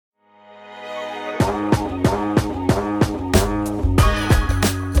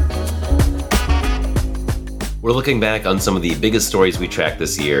We're looking back on some of the biggest stories we tracked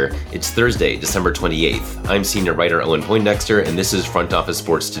this year. It's Thursday, December 28th. I'm senior writer Owen Poindexter, and this is Front Office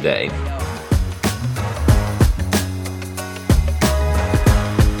Sports Today.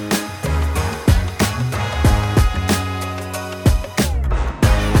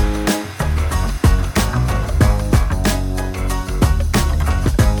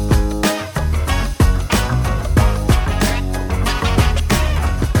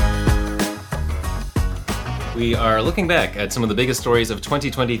 We are looking back at some of the biggest stories of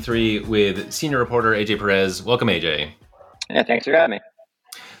 2023 with senior reporter AJ Perez. Welcome, AJ. Yeah, thanks for having me.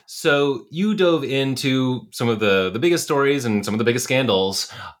 So you dove into some of the biggest stories and some of the biggest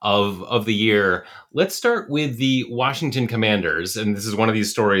scandals of the year. Let's start with the Washington Commanders. And this is one of these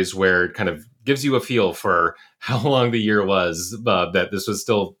stories where it kind of gives you a feel for how long the year was, that this was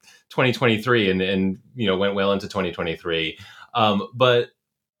still 2023 and went well into 2023.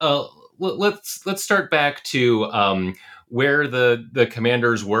 Let's start back to where the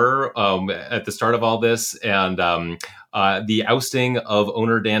Commanders were at the start of all this and the ousting of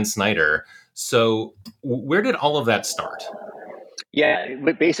owner Dan Snyder. So where did all of that start? Yeah,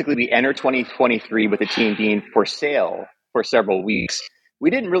 basically we entered 2023 with the team being for sale for several weeks.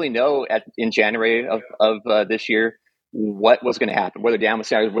 We didn't really know in January of this year what was going to happen, whether Dan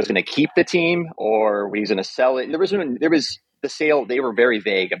Snyder was going to keep the team or he was going to sell it. There was the sale. They were very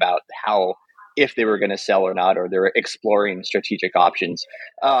vague about if they were going to sell or not, or they were exploring strategic options.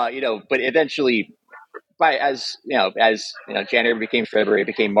 But eventually, as January became February,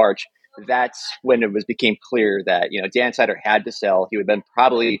 became March. That's when it became clear that Dan Snyder had to sell. He would have been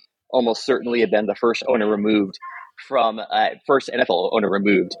probably almost certainly have been the first owner removed from first NFL owner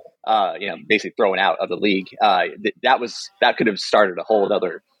removed. Basically thrown out of the league. That could have started a whole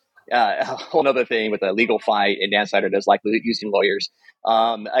other thing with a legal fight, and Dan Snyder does like using lawyers.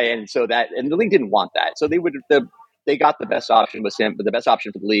 And the league didn't want that. So they got the best option with him, but the best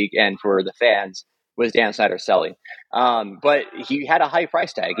option for the league and for the fans was Dan Snyder selling. But he had a high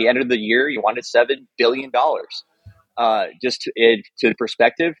price tag. He entered the year, he wanted $7 billion. Just to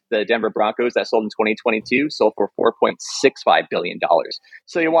perspective, the Denver Broncos that sold in 2022 sold for $4.65 billion.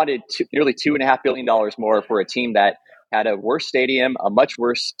 So he wanted nearly $2.5 billion more for a team that had a worse stadium, a much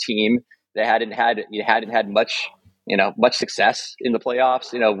worse team that hadn't had much success in the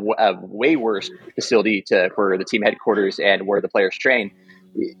playoffs. A way worse facility for the team headquarters and where the players train.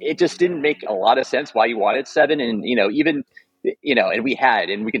 It just didn't make a lot of sense why you wanted $7, and and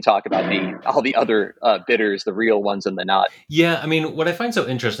we can talk about all the other bidders, the real ones and the not. Yeah, I mean, what I find so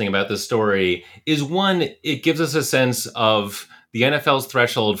interesting about this story is, one, it gives us a sense of the NFL's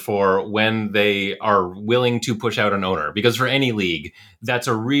threshold for when they are willing to push out an owner, because for any league, that's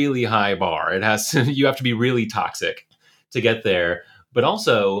a really high bar. You have to be really toxic to get there. But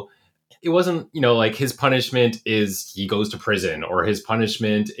also, it wasn't, like his punishment is he goes to prison, or his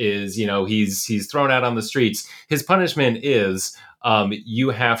punishment is, he's thrown out on the streets. His punishment is you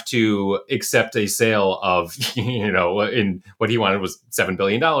have to accept a sale of, in what he wanted was $7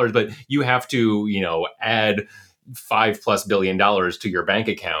 billion, but you have to, add $5+ billion to your bank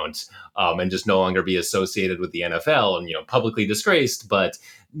account and just no longer be associated with the NFL and, publicly disgraced, but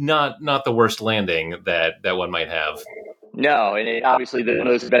not the worst landing that one might have. No, and obviously one of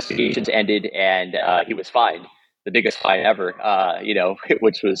those investigations ended, and he was fined, the biggest fine ever,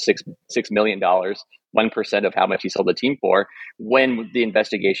 which was $6 million, 1% of how much he sold the team for. When the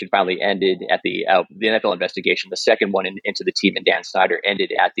investigation finally ended at the NFL investigation, the second one into the team and Dan Snyder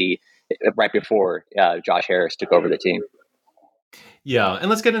ended right before Josh Harris took over the team. Yeah, and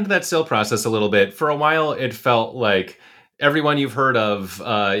let's get into that sale process a little bit. For a while, it felt like everyone you've heard of,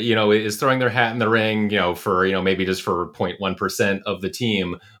 is throwing their hat in the ring, for, maybe just for 0.1% of the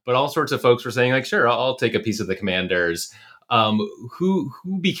team. But all sorts of folks were saying, like, sure, I'll take a piece of the Commanders. Who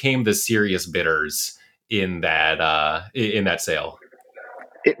became the serious bidders in that sale?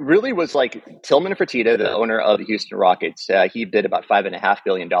 It really was like Tillman Fertitta, the owner of the Houston Rockets. He bid about $5.5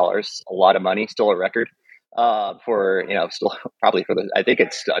 billion, a lot of money, still a record. Still probably I think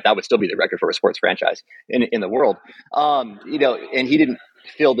that would still be the record for a sports franchise in the world. And he didn't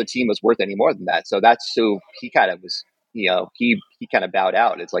feel the team was worth any more than that. So he kind of was, he kind of bowed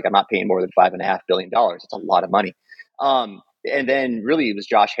out. It's like, I'm not paying more than $5.5 billion. It's a lot of money. And then really it was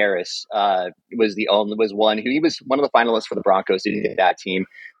Josh Harris, was one who, he was one of the finalists for the Broncos to get that team.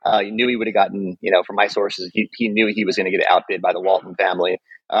 He knew he would have gotten, from my sources, he knew he was going to get outbid by the Walton family.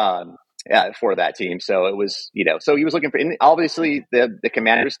 For that team. So it was, so he was looking for, and obviously the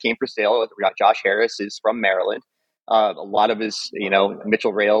Commanders came for sale. Josh Harris is from Maryland. A lot of his,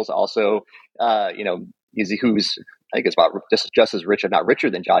 Mitchell Rales also, who's I think it's about just as rich, if not richer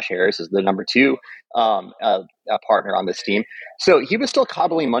than Josh Harris, is the number two partner on this team. So he was still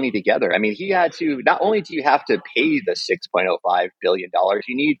cobbling money together. I mean, he had to, not only do you have to pay the $6.05 billion,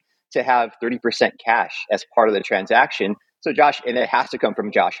 you need to have 30% cash as part of the transaction. So and it has to come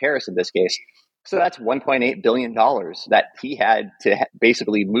from Josh Harris in this case. So that's $1.8 billion that he had to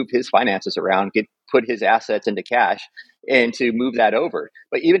basically move his finances around, put his assets into cash, and to move that over.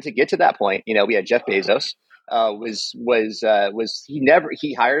 But even to get to that point, we had Jeff Bezos.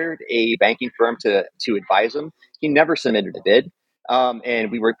 He hired a banking firm to advise him. He never submitted a bid.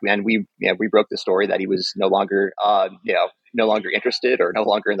 And we broke the story that he was no longer interested or no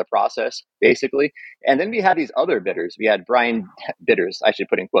longer in the process, basically. And then we had these other bidders. We had Brian bidders, I should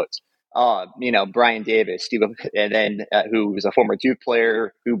put in quotes. Brian Davis, and then who was a former Duke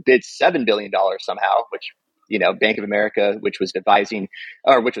player who bid $7 billion somehow, which, Bank of America, which was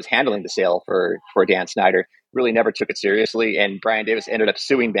handling the sale for Dan Snyder, really never took it seriously. And Brian Davis ended up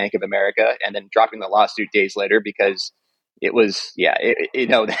suing Bank of America and then dropping the lawsuit days later because it was,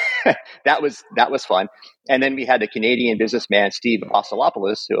 that was fun. And then we had the Canadian businessman, Steve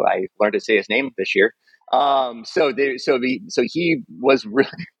Apostolopoulos, who I learned to say his name this year. So he was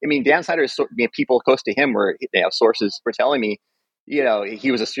really, Dan Snyder, people close to him were, sources were telling me,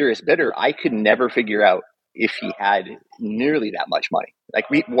 he was a serious bidder. I could never figure out if he had nearly that much money. Like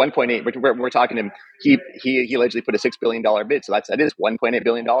 1.8, we're talking to him. He allegedly put a $6 billion bid. So that is $1.8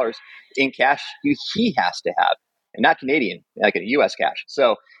 billion in cash he has to have, and not Canadian, like a U.S. cash.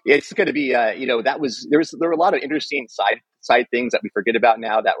 So it's going to be, there were a lot of interesting side things that we forget about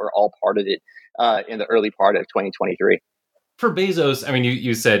now that were all part of it in the early part of 2023. For Bezos,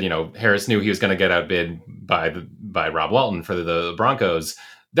 you said, Harris knew he was going to get outbid by Rob Walton for the Broncos.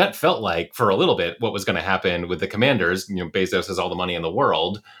 That felt like, for a little bit, what was going to happen with the Commanders. Bezos has all the money in the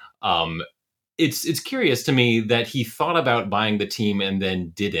world. It's curious to me that he thought about buying the team and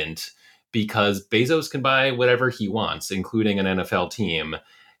then didn't, because Bezos can buy whatever he wants, including an NFL team.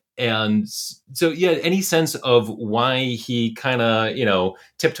 And so, yeah, any sense of why he kind of,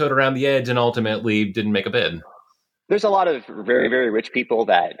 tiptoed around the edge and ultimately didn't make a bid? There's a lot of very, very rich people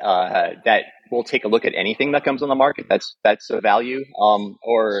that will take a look at anything that comes on the market that's a value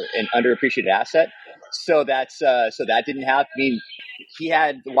or an underappreciated asset. So that didn't happen. He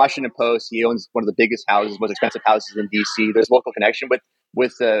had the Washington Post. He owns one of the biggest houses, most expensive houses in DC. There's local connection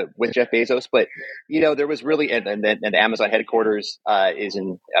with Jeff Bezos, but there was really, and the Amazon headquarters is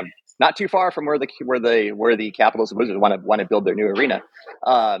in not too far from where the Capitals of Wizards want to build their new arena.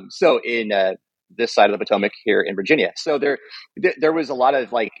 So in this side of the Potomac here in Virginia. So there was a lot of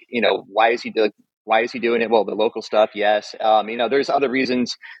why is he doing it? Well, the local stuff, yes. There's other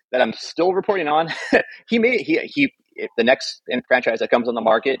reasons that I'm still reporting on. If the next franchise that comes on the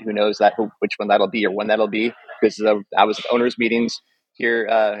market, who knows which one that'll be or when that'll be, because I was at owners meetings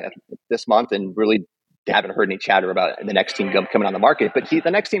here this month and really haven't heard any chatter about the next team coming on the market. But the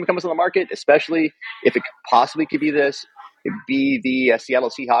next team comes on the market, especially if it possibly could be this. It'd be the Seattle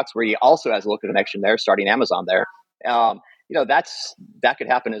Seahawks, where he also has a local connection there, starting Amazon there. That could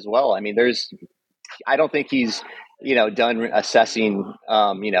happen as well. I don't think he's, done assessing,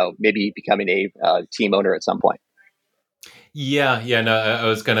 maybe becoming a team owner at some point. Yeah. No, I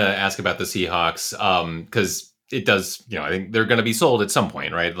was going to ask about the Seahawks because it does, I think they're going to be sold at some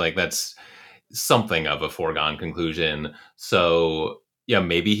point, right? Like that's something of a foregone conclusion. So yeah,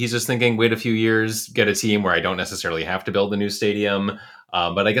 maybe he's just thinking, wait a few years, get a team where I don't necessarily have to build a new stadium.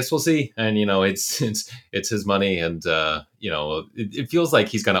 But I guess we'll see. And, it's his money. And, it feels like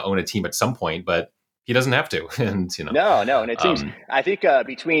he's going to own a team at some point, but he doesn't have to. And, No. And it seems, I think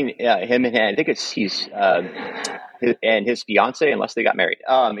between him and I think he's and his fiance, unless they got married,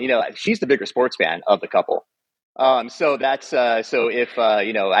 she's the bigger sports fan of the couple. So that's, so if,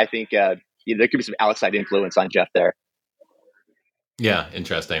 I think there could be some outside influence on Jeff there. Yeah,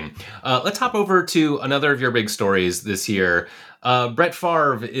 interesting. Let's hop over to another of your big stories this year. Brett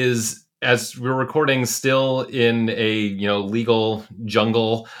Favre is, as we're recording, still in a legal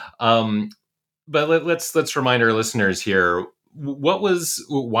jungle. But let's remind our listeners here: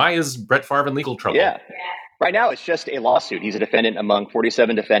 why is Brett Favre in legal trouble? Yeah. Right now, it's just a lawsuit. He's a defendant among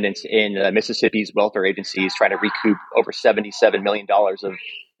 47 defendants in Mississippi's welfare agencies trying to recoup over $77 million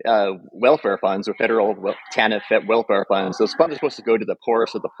of welfare funds, or federal TANF welfare funds. Those funds are supposed to go to the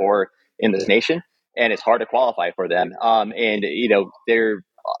poorest of the poor in this nation, and it's hard to qualify for them. There are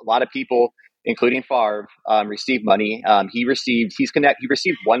a lot of people, including Favre, received money. He received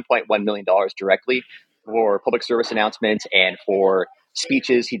 $1.1 million directly for public service announcements and for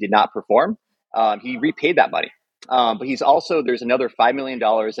speeches he did not perform. He repaid that money. But there's another $5 million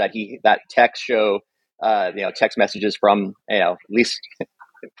that techs show text messages from, at least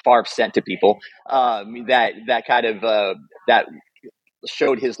Favre sent to people, that kind of that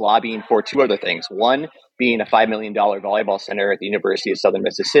showed his lobbying for two other things. One being a $5 million volleyball center at the University of Southern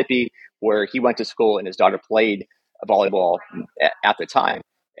Mississippi, where he went to school and his daughter played volleyball at the time.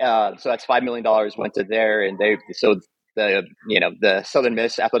 So that's $5 million went to there, and the Southern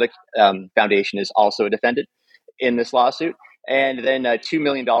Miss Athletic Foundation is also defended in this lawsuit. And then $2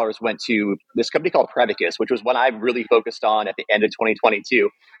 million went to this company called Perez, which was what I really focused on at the end of 2022,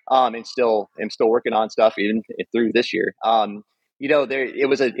 and I'm still working on stuff even through this year.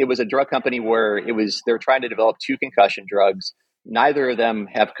 It was a drug company where they were trying to develop two concussion drugs. Neither of them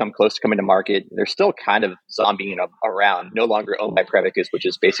have come close to coming to market. They're still kind of zombieing around, no longer owned by Perez, which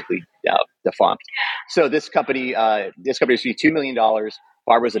is basically defunct. So this company received $2 million.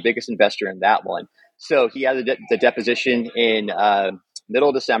 Favre was the biggest investor in that one. So he had the deposition in middle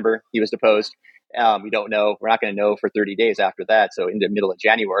of December. He was deposed. We don't know. We're not going to know for 30 days after that. So in the middle of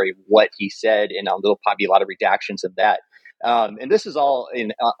January, what he said, and there'll probably be a lot of redactions of that. And this is all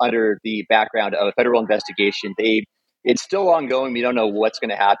under the background of a federal investigation. It's still ongoing. We don't know what's going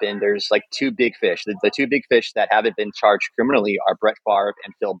to happen. There's like two big fish. The two big fish that haven't been charged criminally are Brett Favre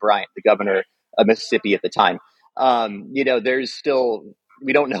and Phil Bryant, the governor of Mississippi at the time. There's still,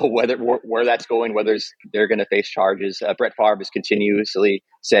 we don't know where that's going, whether they're going to face charges. Brett Favre has continuously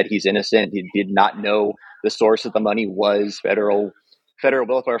said he's innocent. He did not know the source of the money was federal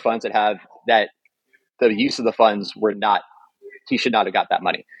welfare funds that the use of the funds were not. He should not have got that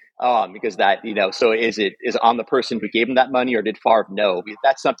money. Because that, so is it on the person who gave him that money, or did Favre know?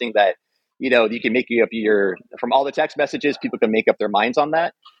 That's something that, you can make from all the text messages, people can make up their minds on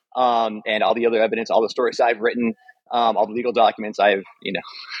that. And all the other evidence, all the stories I've written, all the legal documents I've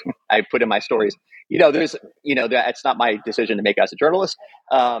put in my stories, that's not my decision to make as a journalist.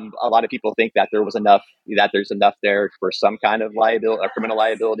 A lot of people think that there's enough there for some kind of liability, or criminal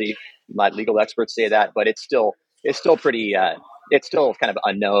liability. My legal experts say that, but it's still pretty, it's still kind of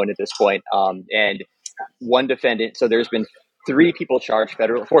unknown at this point. And one defendant, so there's been four people charged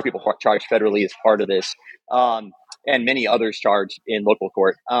federally as part of this, and many others charged in local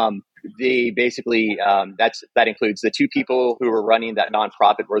court. They basically, that includes the two people who were running that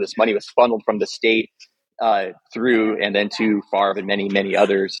nonprofit where this money was funneled from the state through, and then to Favre and many, many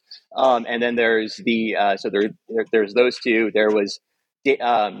others. And then there's there's those two. There was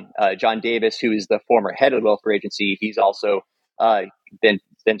John Davis, who is the former head of the welfare agency. He's also been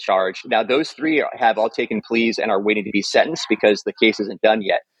charged. Now, those three have all taken pleas and are waiting to be sentenced because the case isn't done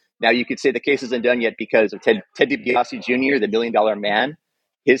yet. Now, you could say the case isn't done yet because of Ted DiBiase Jr., the $1 million man.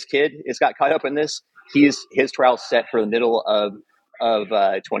 His kid has got caught up in this. His trial set for the middle of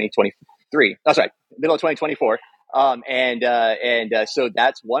 2023. Oh, sorry, middle of 2024. So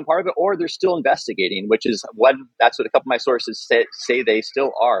that's one part of it. Or they're still investigating, that's what a couple of my sources say they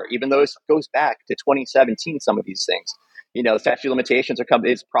still are, even though it goes back to 2017. Some of these things, statute of limitations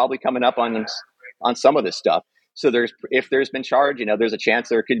it's probably coming up on some of this stuff. So if there's been charged, there's a chance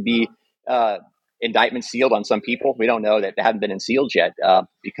there could be indictments sealed on some people. We don't know that they haven't been sealed yet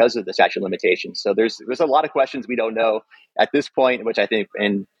because of the statute of limitations. So there's a lot of questions we don't know at this point, which I think,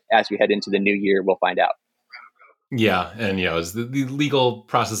 and as we head into the new year, we'll find out. Yeah, and as the legal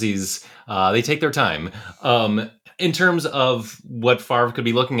processes, they take their time. In terms of what Favre could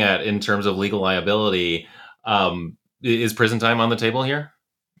be looking at in terms of legal liability, is prison time on the table here?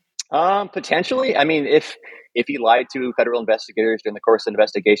 Potentially. I mean, if he lied to federal investigators during the course of the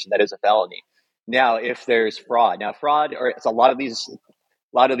investigation, that is a felony. Now, if there's fraud, or it's a lot of these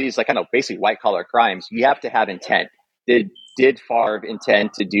like kind of basically white collar crimes, you have to have intent. Did Favre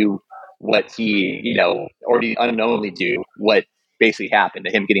intend to do what he, or did he unknowingly do what basically happened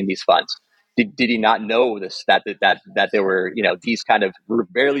to him getting these funds? Did he not know this, that there were, these kind of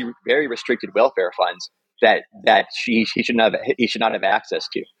very, very restricted welfare funds that he should not have access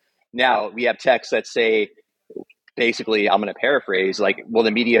to? Now we have texts that say, basically, I'm going to paraphrase, like, will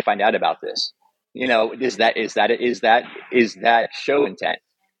the media find out about this? Is that show intent?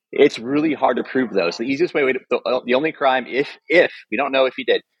 It's really hard to prove those. The easiest way, the only crime, if we don't know if he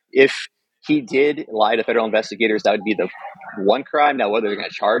did lie to federal investigators, that would be the one crime. Now, whether they're going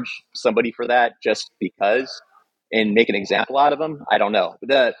to charge somebody for that just because and make an example out of them, I don't know.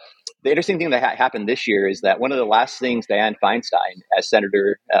 The interesting thing that happened this year is that one of the last things Dianne Feinstein, as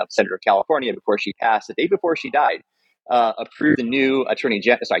Senator of California before she passed, the day before she died, approved the new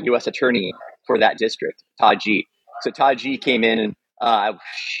U.S. attorney for that district, Todd G. So Todd G came in, and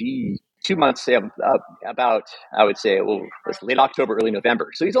 2 months about, I would say, it was late October, early November.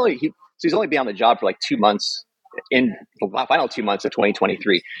 So he's only been on the job for like 2 months, in the final 2 months of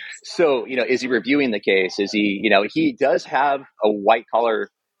 2023. So, is he reviewing the case? Is he, he does have a white collar,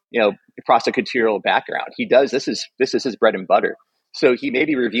 prosecutorial background. He does. This is his bread and butter. So he may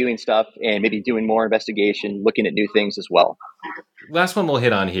be reviewing stuff and maybe doing more investigation, looking at new things as well. Last one we'll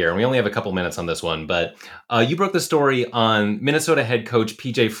hit on here, and we only have a couple minutes on this one, but you broke the story on Minnesota head coach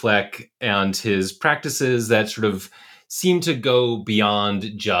PJ Fleck and his practices that sort of seem to go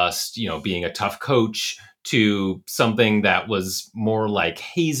beyond just, being a tough coach to something that was more like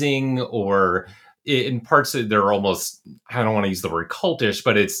hazing, or in parts they're almost, I don't want to use the word cultish,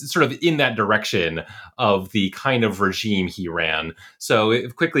 but it's sort of in that direction of the kind of regime he ran. So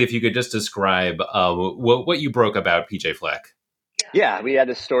quickly, if you could just describe what you broke about PJ Fleck. Yeah, we had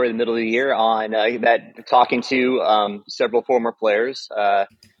this story in the middle of the year on that talking to several former players,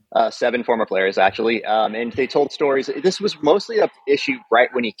 7 former players actually, and they told stories. This was mostly an issue right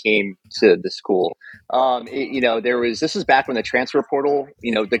when he came to the school. This was back when the transfer portal,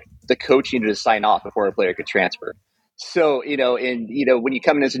 the coach needed to sign off before a player could transfer. So, when you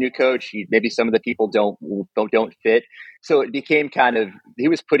come in as a new coach, maybe some of the people don't fit. So it became kind of, he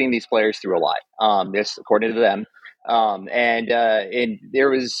was putting these players through a lot. This, according to them. And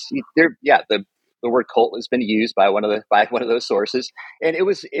the word cult has been used by one of those sources, and it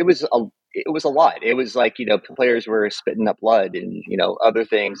was a lot. It was like, players were spitting up blood and, other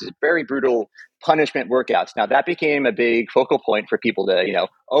things, very brutal punishment workouts. Now that became a big focal point for people to,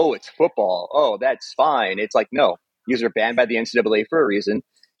 oh, it's football. Oh, that's fine. It's like, no, these are banned by the NCAA for a reason.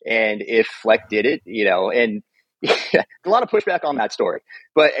 And if Fleck did it, and a lot of pushback on that story,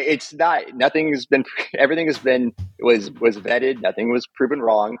 but it's not, everything was vetted. Nothing was proven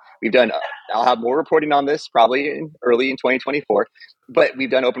wrong. I'll have more reporting on this probably early in 2024, but we've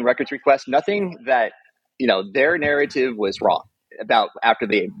done open records requests. Nothing that, their narrative was wrong about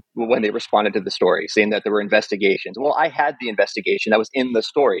when they responded to the story, saying that there were investigations. Well, I had the investigation that was in the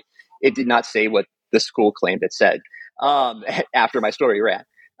story. It did not say what the school claimed it said. After my story ran.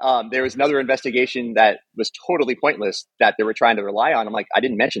 There was another investigation that was totally pointless that they were trying to rely on. I'm like, I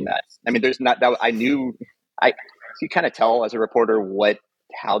didn't mention that. I mean, you kind of tell as a reporter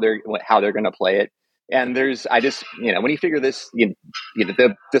how they're going to play it. And when you figure this,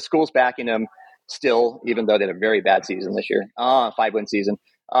 the school's backing them still, even though they had a very bad season this year, 5-win season.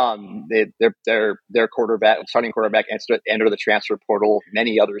 Their starting quarterback entered the transfer portal.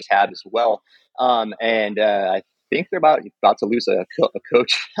 Many others have as well. I think they're about to lose a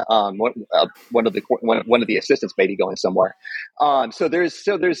coach. One of the assistants may be going somewhere. So there was a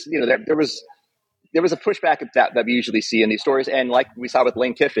pushback that we usually see in these stories, and like we saw with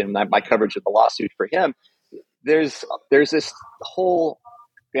Lane Kiffin, my coverage of the lawsuit for him, there's this whole,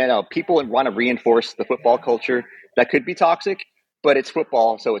 people want to reinforce the football culture that could be toxic, but it's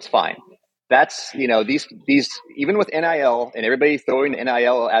football, so it's fine. That's, these even with NIL and everybody throwing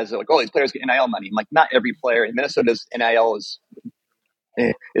NIL as like, oh, these players get NIL money. I'm like, not every player in Minnesota's NIL is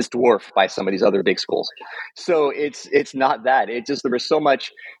dwarfed by some of these other big schools. So it's not that. It's just, there's going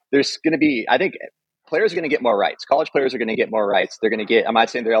to be, I think players are going to get more rights. College players are going to get more rights. They're going to get, I'm not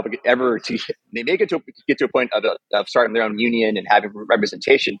saying they're they may get to a point of starting their own union and having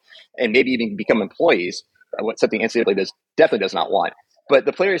representation and maybe even become employees, something NCAA definitely does not want. But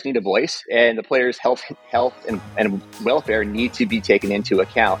the players need a voice, and the players' health and welfare need to be taken into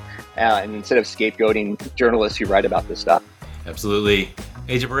account. And instead of scapegoating journalists who write about this stuff. Absolutely.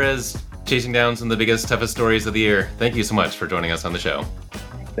 AJ Perez, chasing down some of the biggest, toughest stories of the year. Thank you so much for joining us on the show.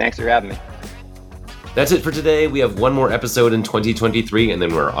 Thanks for having me. That's it for today. We have one more episode in 2023, and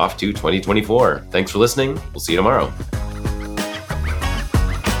then we're off to 2024. Thanks for listening. We'll see you tomorrow.